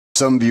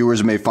Some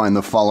viewers may find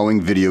the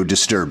following video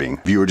disturbing.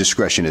 Viewer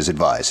discretion is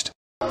advised.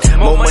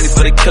 More money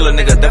for the killer,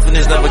 nigga.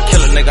 Definition of a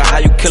killer, nigga. How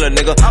you kill a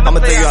nigga? I'ma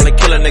tell you how to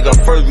kill a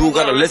nigga. First rule,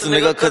 gotta listen,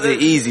 nigga, cause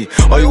it easy.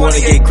 Or you wanna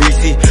get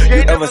greasy.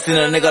 You ever seen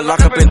a nigga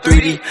lock up in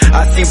 3D?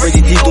 I seen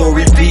Brady D do a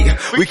repeat.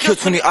 We killed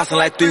 20 ops in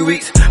like 3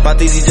 weeks. My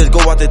things just go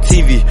out the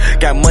TV.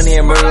 Got money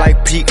and murder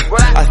like Pete.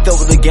 I still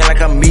with the gang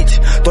like I'm Meech.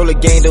 Throw the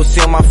game, don't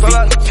see on my feet.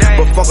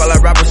 But fuck all that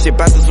rapper shit.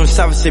 Back to some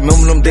savage shit.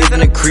 Remember them days in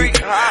the creek.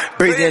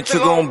 Brazy and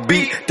trigger on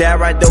beat. Dad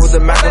right there with the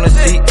Mac on the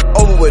seat.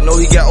 Over with, no,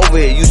 he got over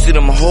here. You see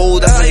them hoes,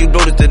 that's how you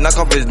blow this shit. Knock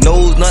off his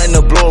nose. Nothing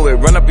to blow it.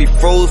 Run up, he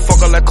froze.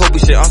 Fuck all that Kobe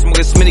shit. I'm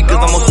smoking Smitty cause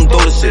I'm on some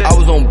Dota shit. I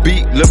was on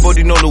beat. Lil'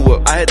 Bodie know the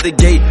what. I hit the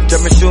gate.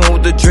 Jumping shooting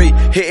with the Drake.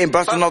 Hitting,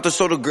 bouncing off the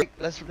shoulder grip.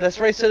 Let's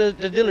race to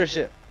the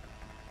dealership.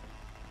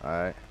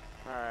 Alright.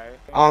 Alright.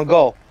 On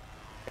go.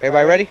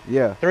 Everybody ready?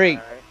 Yeah. 3,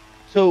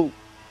 2,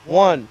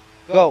 1,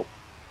 go.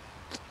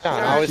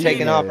 John, always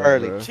taking off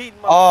early.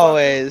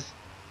 Always.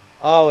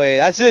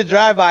 Always. I should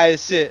drive by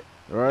his shit.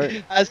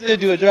 Right. I still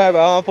do a drive by.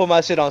 I don't put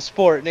my shit on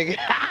sport, nigga.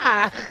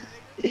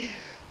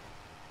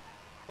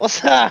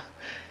 What's up?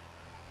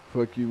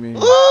 Fuck you mean?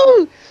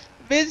 Woo!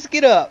 Bitch,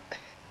 get up.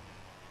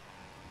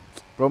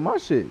 Bro, my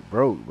shit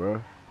broke,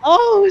 bro.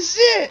 Oh,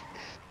 shit.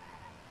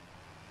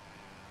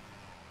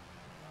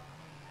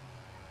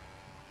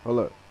 Hold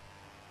up.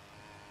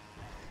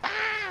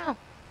 Ah!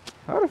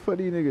 How the fuck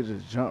these niggas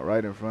just jump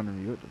right in front of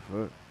me? What the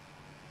fuck?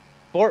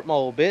 Sport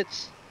mode,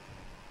 bitch.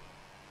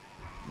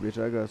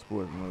 Bitch, I got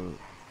sports mode.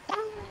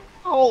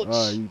 Ouch.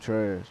 Ah, you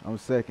trash. I'm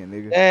second,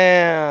 nigga.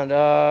 Damn,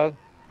 dog.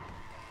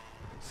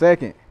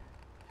 Second.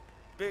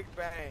 Big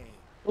Bang.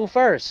 Who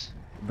first?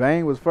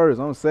 Bang was first.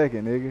 I'm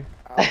second, nigga.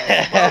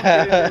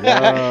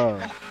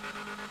 Yeah.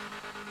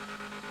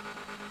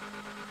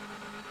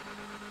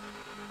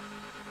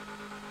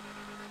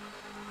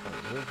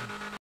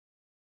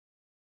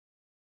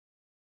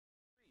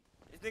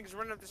 These niggas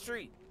running up the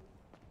street.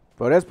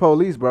 Bro, that's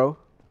police, bro.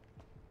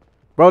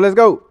 Bro, let's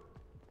go.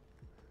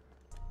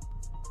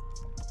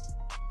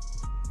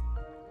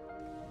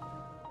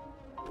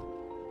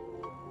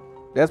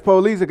 That's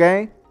police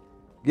again.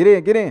 Get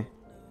in, get in.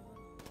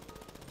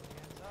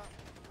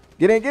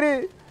 Get in, get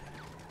in.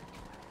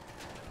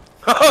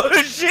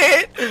 Oh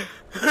shit!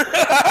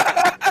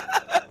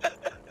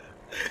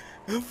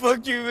 The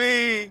fuck you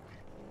mean?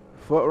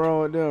 Fuck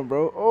wrong with them,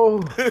 bro. Oh.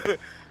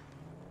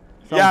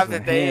 Y'all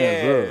that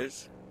they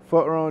ass.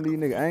 Fuck wrong with these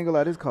niggas. I ain't gonna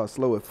lie, this car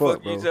slow as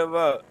fuck, bro. You talking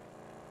about?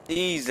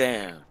 Ease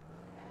down.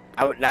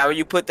 Now when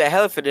you put that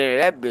elephant in there,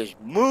 that bitch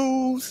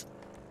moves.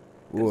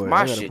 Boy,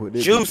 my I gotta shit put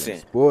this bitch in juicing.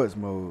 sports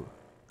mode.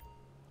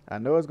 I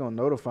know it's gonna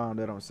notify them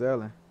that I'm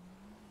selling.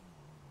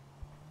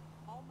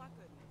 Oh my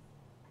goodness.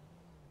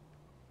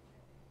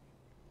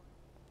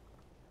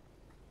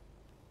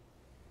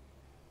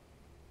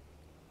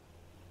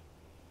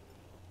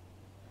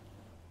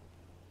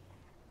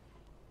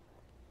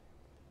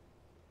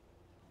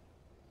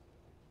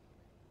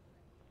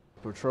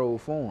 Patrol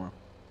form.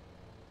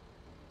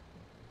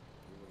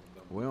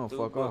 We don't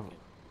fuck off. booking.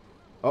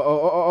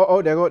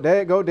 Oh, there you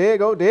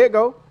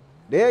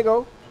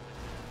go.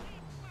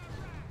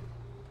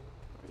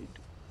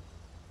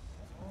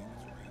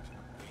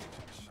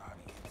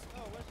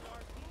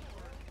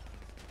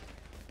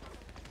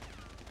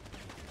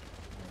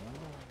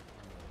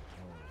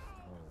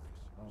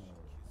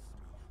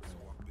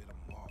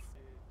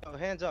 Oh,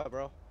 hands up,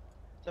 bro.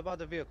 Step out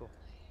the vehicle.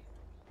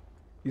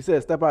 You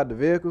said step out the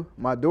vehicle?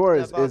 My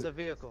door Step out the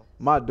vehicle.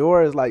 my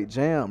door is like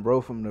jammed,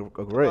 bro, from the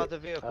Step wreck. out the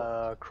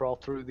vehicle. Crawl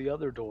through the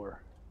other door.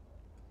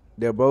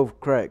 They're both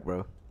cracked,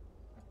 bro.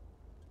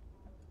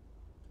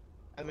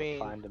 I mean,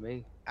 Fine to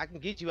me. I can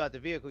get you out the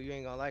vehicle. You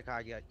ain't gonna like how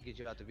I get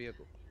you out the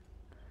vehicle.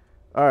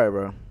 All right,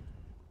 bro.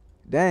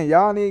 Dang,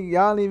 y'all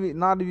not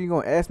even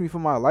gonna ask me for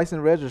my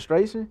license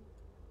registration?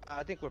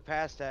 I think we're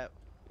past that.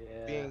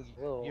 Yeah. Being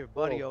little- your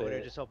buddy little over there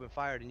bit. just opened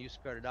fire and you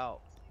skirted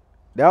out.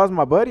 That was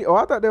my buddy? Oh,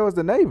 I thought that was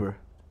the neighbor.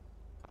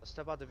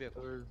 Step out the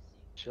vehicle. We're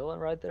chilling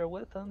right there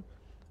with him.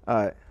 All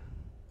right.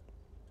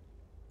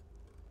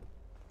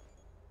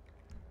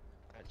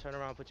 All right, turn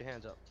around, put your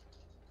hands up.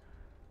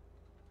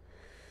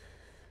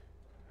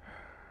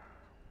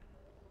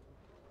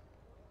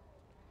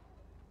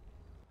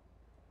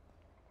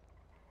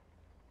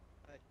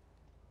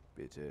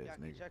 Bitch ass Yeah,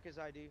 nigga. check his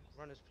ID,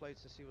 run his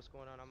plates, and see what's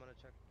going on. I'm gonna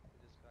check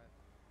this guy.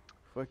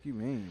 Fuck you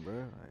mean, bro?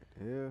 Like,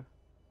 hell.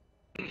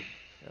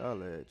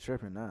 Y'all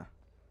tripping now.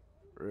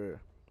 Real.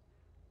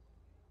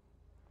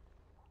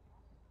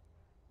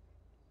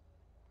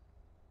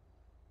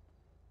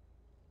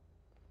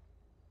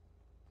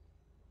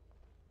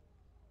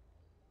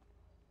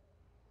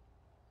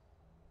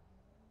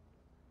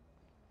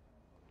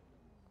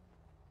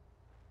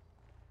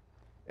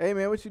 Hey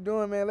man, what you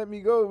doing, man? Let me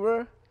go,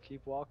 bro.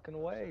 Keep walking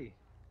away.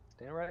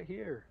 Stand right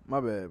here.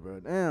 My bad, bro.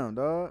 Damn,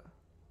 dog.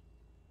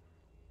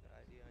 ID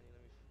on you,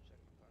 let me check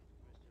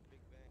Mr. Big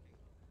Bang.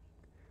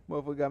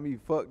 Motherfucker got me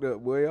fucked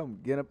up, boy. I'm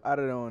getting up out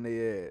of there on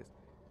their ass.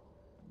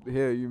 The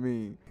hell you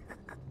mean?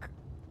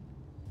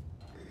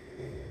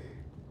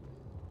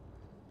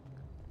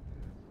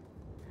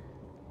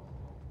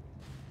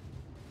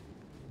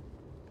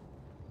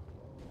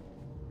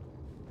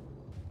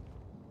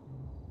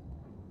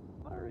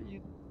 sir.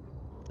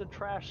 The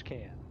trash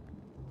can.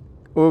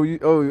 Oh,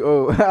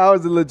 I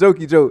was a little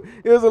jokey joke.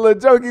 It was a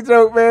little jokey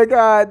joke, man.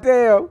 God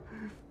damn.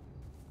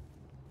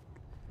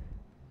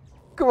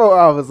 Come on,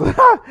 officer.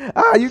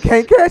 You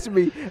can't catch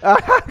me.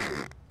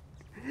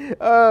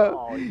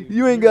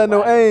 You ain't got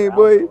no aim,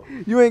 boy.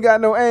 You ain't got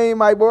no aim,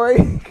 my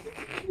boy.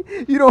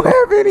 You don't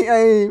have any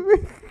aim.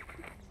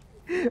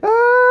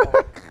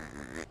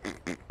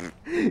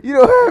 You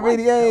don't have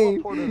any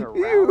aim.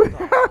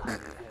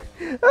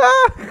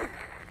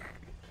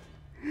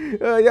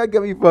 Y'all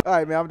get me fucked. All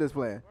right, man. I'm just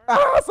playing. I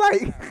was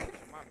like, My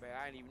bad.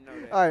 I didn't even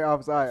know that. all right,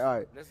 officer. All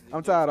right.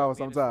 I'm tired,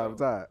 officer. I'm tired,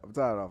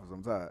 officer.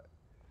 I'm tired.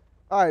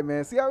 All right,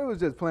 man. See, I was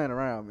just playing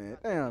around, man.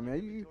 Damn,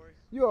 man.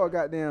 You all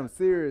goddamn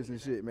serious and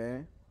shit,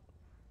 man.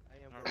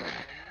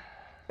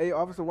 Hey,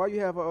 officer, why you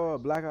have a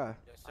black eye?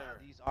 Yes, sir.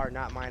 These are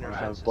not minor I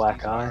have offenses. black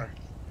These eye. are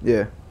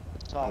Yeah.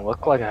 I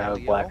look like I have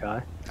a black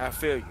eye. I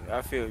feel you.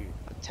 I feel you.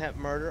 Attempt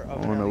murder of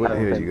I don't know an what the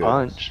LEO. hell you got.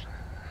 Punched.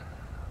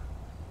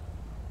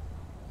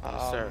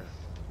 Yes, sir.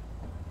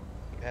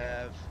 You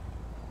have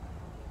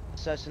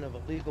possession of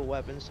illegal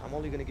weapons. I'm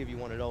only gonna give you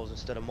one of those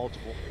instead of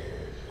multiple.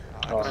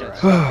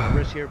 Alright.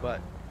 Risk here, but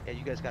yeah,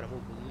 you guys gotta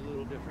move a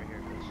little different here,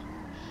 cause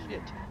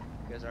shit,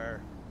 you guys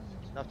are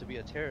enough to be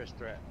a terrorist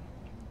threat.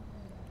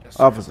 Yes,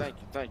 sir. Officer.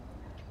 Thank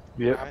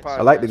you. Yep.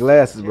 I like the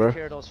glasses, bro. Take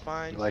care of those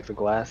fines. You like the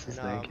glasses?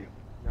 And, Thank you.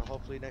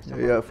 hopefully next time.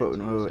 Yeah, fuck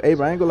no. Hey,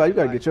 bro, I ain't gonna lie. You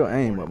gotta get your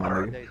aim up, my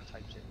nigga.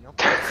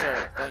 Yes,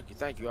 sir.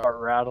 Thank you. Start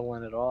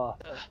rattling it off.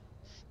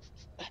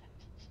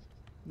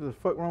 What the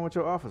fuck wrong with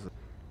your officer?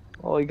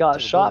 Oh, he got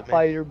Took a shot bullet,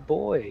 by man. your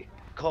boy.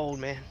 Cold,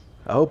 man.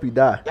 I hope he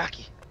die.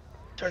 Yaki,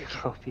 turn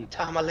Hope he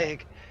tie my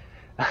leg.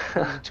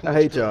 I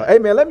hate y'all. Hey,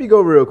 man, let me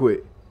go real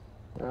quick.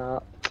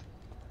 Oh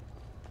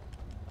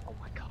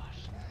my gosh.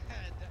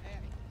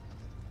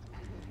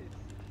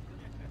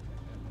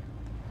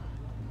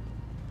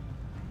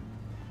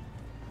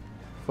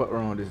 Fuck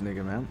wrong with this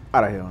nigga, man. I'm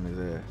out of here on his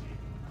ass.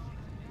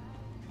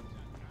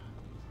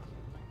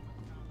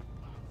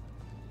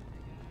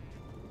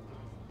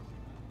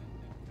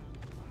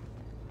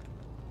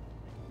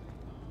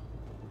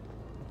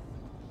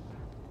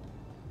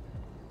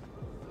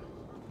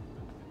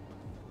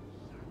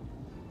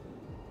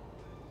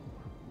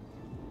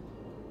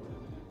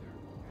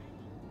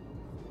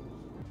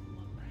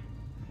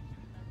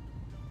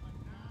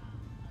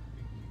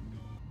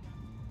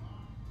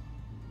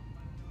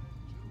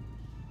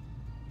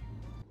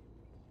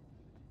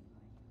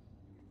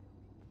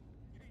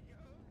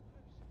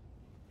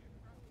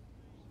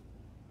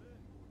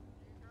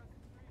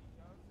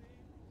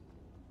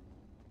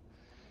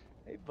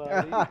 Hey,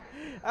 buddy.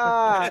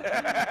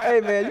 Hey,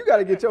 man, you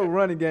gotta get your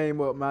running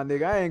game up, my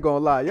nigga. I ain't gonna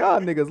lie. Y'all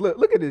niggas,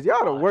 look at this.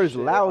 Y'all the worst,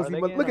 Shit. lousy. Are they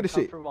But getting look at this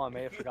shit. uncomfortable? I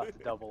may have forgot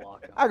to double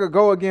lock them. I could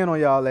go again on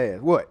y'all ass.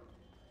 What?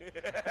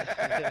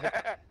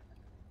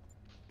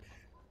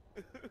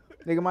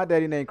 Nigga, my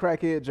daddy named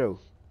Crackhead Joe.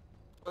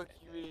 What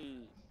you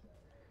mean?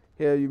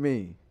 Hell you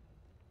mean?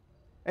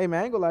 Hey,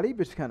 man, I ain't gonna lie. These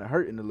bitches kind of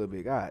hurting a little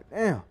bit. God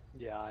damn.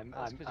 Yeah, I you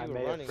were may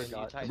have running and you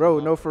forgot. tightened Bro,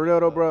 them no, up for and real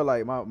though, you, bro.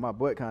 Like, my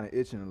butt kind of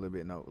itching a little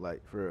bit. No,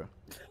 like, for real.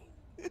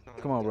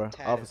 Come on, bro.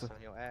 Officer.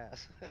 On your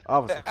ass.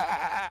 Officer.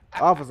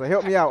 Officer,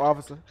 help me out,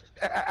 officer.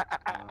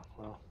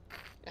 Well,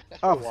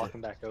 Officer.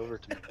 walking back over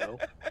to me, though.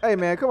 Hey,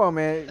 man, come on,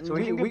 man. So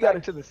we can we get back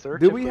gotta. to the search.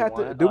 Do if we we have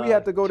to? want. Do we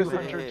have to go to?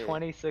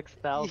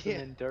 226,000 Yeah.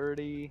 and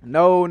dirty.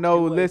 No,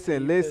 2AP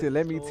listen.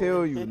 Let me pistol.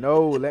 tell you.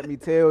 No, let me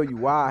tell you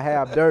why I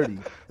have dirty.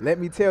 Let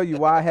me tell you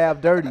why I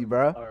have dirty,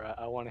 bruh. All right,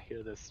 I want to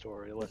hear this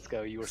story. Let's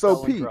go. You were So,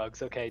 selling Pete,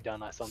 drugs. Okay,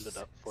 done. I summed it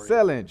up for you.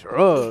 Selling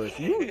drugs.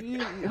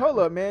 You hold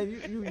up, man.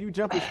 You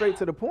jumping straight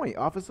to the point,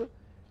 officer.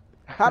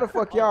 How the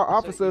fuck y'all So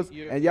officers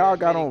you're and y'all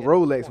got admitting on at this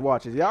Rolex point.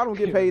 watches? Y'all don't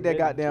get You're paid that admitting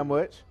goddamn to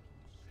it. much.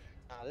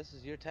 Nah, this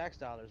is your tax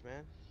dollars,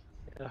 man.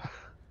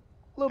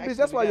 Little bitch, Actually,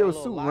 that's we why got a your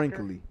little suit locker.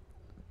 wrinkly.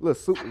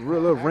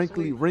 Little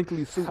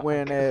wrinkly suit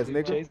wearing ass Dude,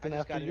 nigga. Chase been I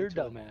just after got your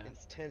into an dumb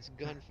ass. intense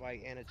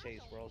gunfight and a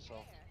chase, bro. So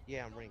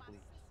yeah, I'm wrinkly.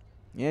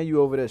 Yeah, you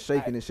over there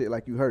shaking and shit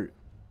like you hurt.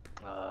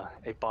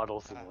 8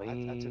 bottles of I took a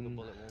lean.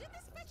 bullet wound.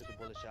 I took a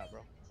bullet shot, bro.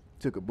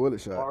 Took a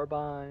bullet shot.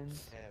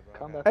 Carbines. Yeah, bro.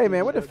 Combat Hey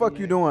man, what the fuck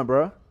you doing,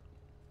 bro?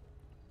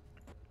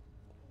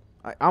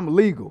 I'm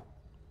legal.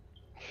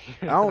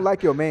 I don't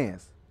like your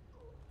mans.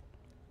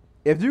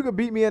 If you could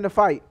beat me in the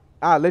fight,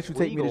 I'll let you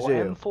take me to Legal,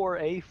 jail.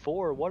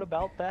 M4A4. What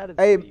about that? Is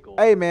Hey, legal.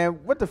 hey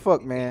man, what the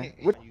fuck, man?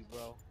 What? You,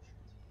 bro.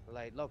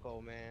 Like, loco,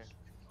 man.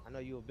 I know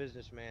you a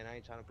businessman. I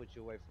ain't trying to put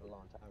you away for a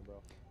long time, bro.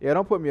 Yeah,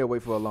 don't put me away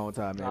for a long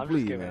time, man. I'm Please,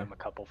 just giving man. him a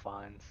couple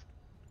fines.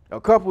 A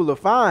couple of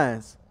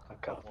fines. A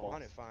couple.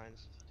 100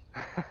 fines.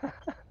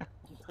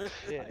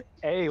 Shit.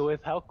 Hey,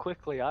 with how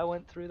quickly I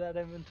went through that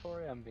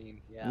inventory, I mean,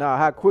 yeah. Nah,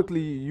 how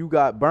quickly you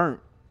got burnt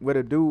with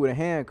a dude with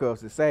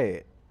handcuffs is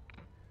sad.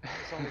 It's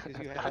only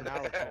because you had the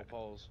Naruto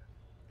pose.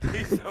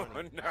 He's so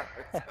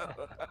nervous.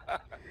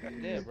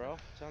 Yeah, bro. I'm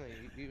telling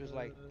you, you was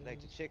like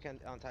the chick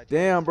on Titanic.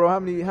 Damn, bro, how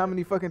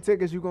many fucking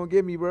tickets you gonna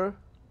give me, bro?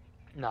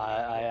 No, I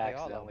They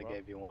all of them, accidentally bro.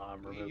 gave you one.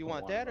 I'm You removing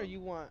want one that, of or them.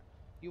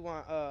 you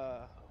want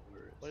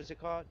what is it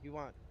called? You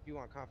want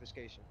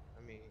confiscation?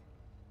 I mean,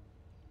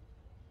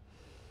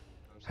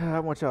 I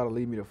want y'all to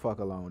leave me the fuck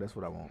alone. That's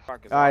what I want.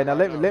 Fuck is All right, now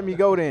right let me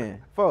go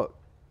then. Fuck.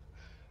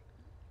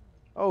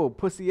 Oh,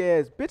 pussy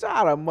ass bitch!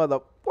 I'd a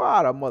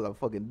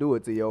motherfucking do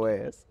it to your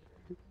ass.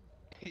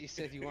 You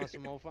said you want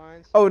some more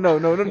fines? Oh no,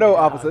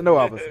 officer, no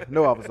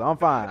officer, I'm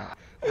fine.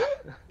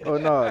 Oh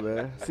no,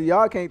 man. See,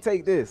 y'all can't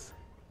take this.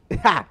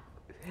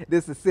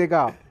 This is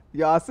cigar.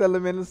 Y'all sell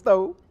them in the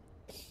store.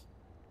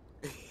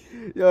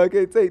 Y'all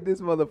can't take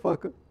this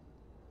motherfucker.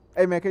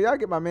 Hey man, can y'all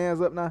get my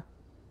mans up now?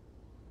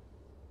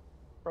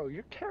 Bro,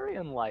 you're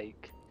carrying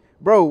like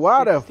Bro,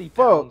 why the 60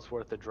 fuck? pounds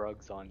worth of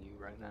drugs on you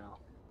right now.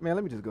 Man,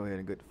 let me just go ahead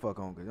and get the fuck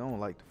on, cause I don't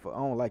like I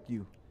don't like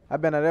you. I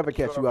better not ever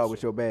catch you out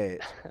with your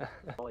badge.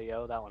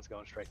 Leo, that one's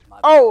going straight to my.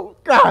 Oh,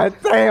 god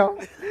damn.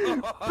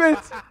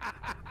 Bitch.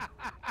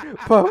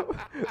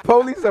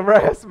 Police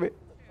harassment.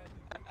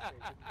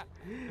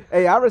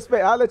 Hey,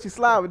 I'll let you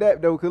slide with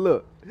that though, cause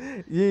look,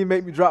 you ain't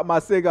make me drop my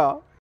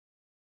cigar.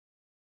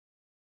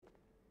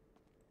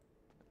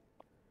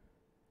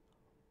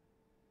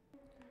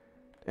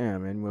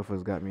 Damn, man,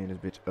 motherfuckers got me in this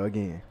bitch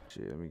again.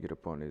 Shit, let me get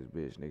up on this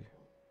bitch,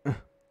 nigga.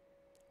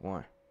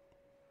 1,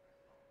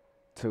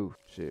 2.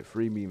 Shit,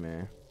 free me,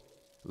 man.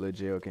 Lil'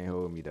 jail can't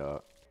hold me,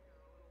 dog.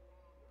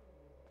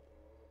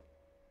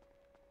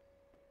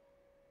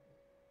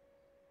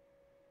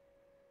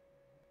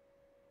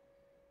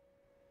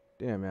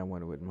 Damn, man, I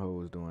wonder what them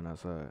hoes doing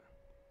outside.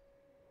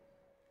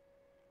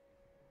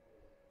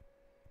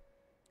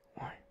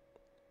 1,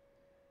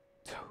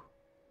 2.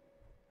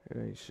 It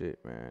ain't shit,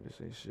 man. This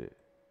ain't shit.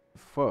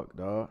 Fuck,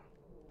 dog.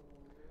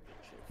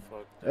 Shit,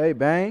 fuck that. Hey,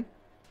 Bang.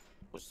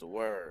 What's the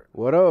word?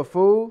 What up,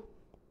 fool?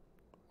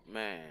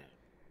 Man.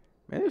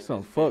 Man, it's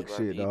some This bitch fuck about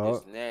shit, to eat dog.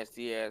 This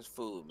nasty ass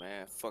food,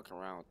 man. Fucking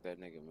around with that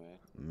nigga, man.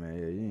 Man,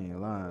 yeah, you ain't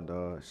lying,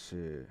 dog.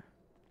 Shit.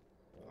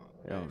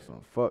 That was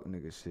some fuck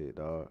nigga shit,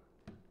 dog.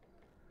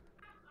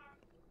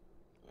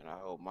 And I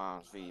hope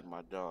mom's feed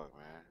my dog,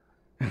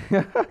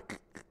 man.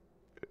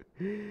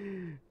 Yeah,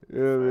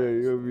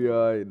 man, you'll be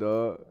alright,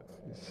 dog.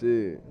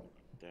 Shit.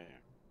 Damn.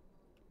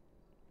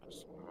 That's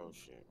some whole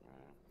shit,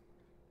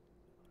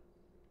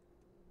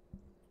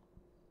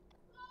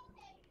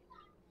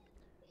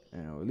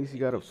 man. Damn, at least you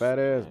got a fat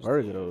ass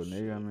burger though,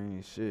 nigga. I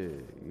mean,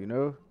 shit, you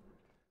know?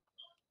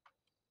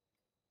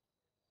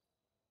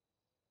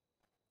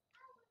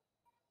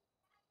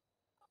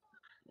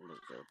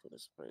 Let's go put a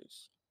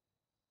space.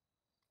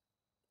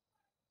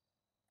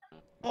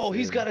 Oh,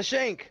 he's got a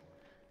shank.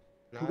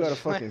 Who got a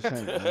fucking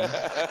shank, man?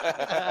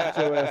 Get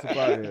your ass up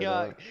out of here,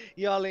 dog.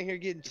 Y'all in here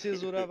getting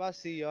chiseled up. I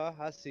see y'all.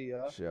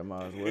 Shit, I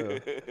might as well.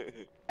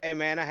 Hey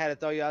man, I had to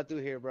throw y'all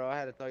through here, bro. I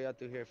had to throw y'all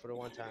through here for the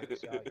one time.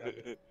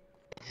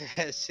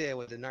 Shit,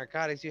 with the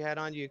narcotics you had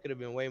on you, it could have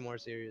been way more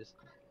serious.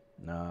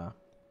 Nah,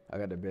 I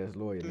got the best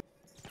lawyer.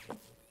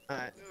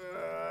 Alright.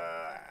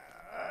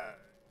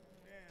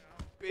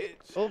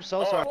 Bitch. Oops,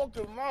 so sorry. Fuck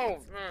your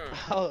mouth, man.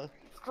 Oh.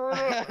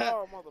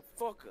 Oh,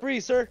 motherfucker. Free,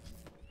 sir.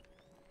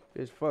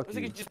 Bitch, fuck This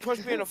you. nigga just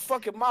punched me in the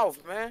fucking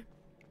mouth, man.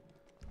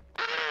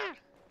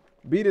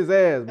 Beat his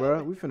ass,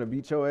 bro. We finna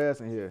beat your ass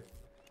in here,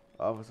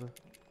 officer.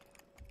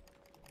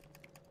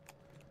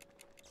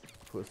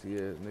 Pussy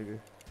ass nigga.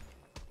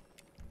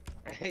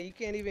 Hey, you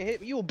can't even hit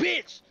me. You a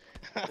bitch.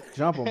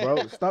 Jump him,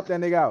 bro. Stomp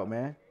that nigga out,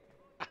 man.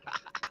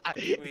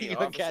 You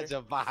gonna catch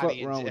a body Fuck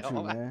in wrong with jail.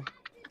 you, man?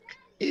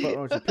 Fuck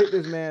wrong with you? Pick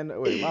this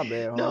man. Wait, my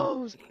bad, homie.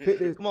 No. Pick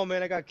this. Come on,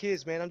 man. I got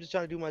kids, man. I'm just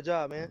trying to do my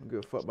job, man. I don't give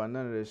a fuck about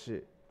none of this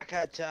shit. I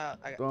got child.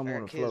 Throw him I on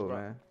got the kids, floor, bro.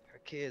 man. I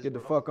got kids, Get the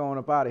bro. fuck on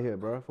up out of here,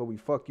 bro, before we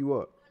fuck you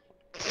up.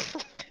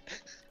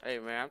 Hey,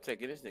 man, I'm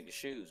taking this nigga's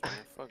shoes, man.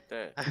 Fuck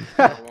that.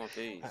 I don't want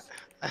these.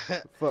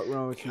 Fuck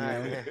wrong with you,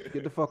 man?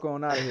 Get the fuck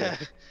on out of here.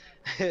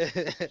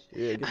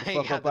 Yeah, get the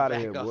fuck up out of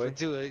here, boy.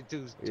 Two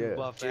Yeah.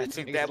 buff Just ass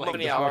took niggas that like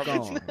money that. out. Fuck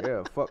on.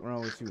 Yeah, fuck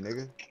wrong with you,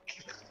 nigga.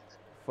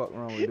 Fuck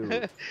wrong with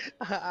dude.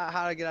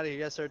 How to get out of here?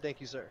 Yes, sir. Thank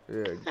you, sir.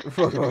 Yeah, get the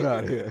fuck on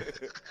out of here.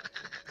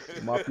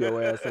 Mop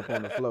your ass up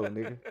on the floor,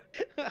 nigga.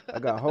 I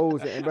got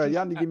holes in, bro.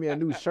 Y'all need to give me a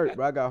new shirt,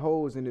 bro. I got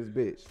holes in this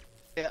bitch.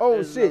 Yeah,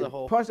 Oh shit!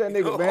 Punch that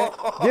nigga, man.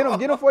 Get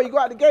him before you go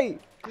out the gate.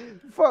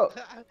 Fuck.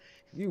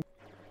 You.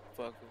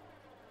 Fuck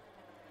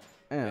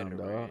Damn, him.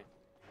 dog.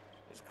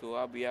 It's cool.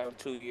 I'll be out in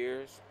 2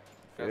 years.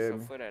 Got Feel some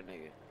me? for that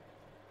nigga.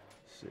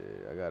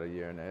 Shit, I got a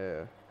year and a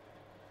half.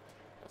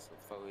 Got some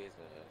for his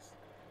ass.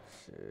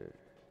 Shit.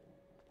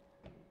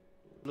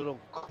 Little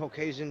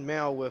Caucasian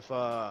male with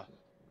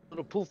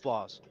little poof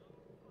balls.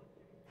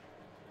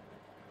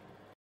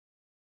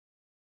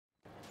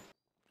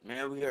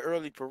 Man, we got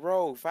early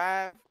parole.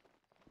 5.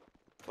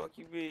 Fuck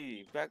you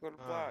be back on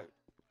the block.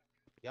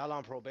 Y'all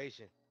on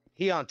probation.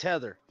 He on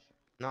tether.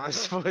 No, I'm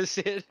supposed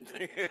to.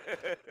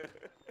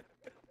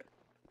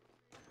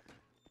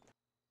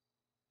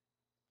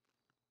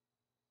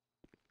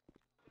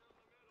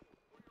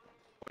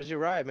 Where's your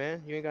ride,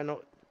 man? You ain't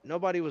got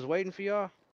nobody was waiting for y'all.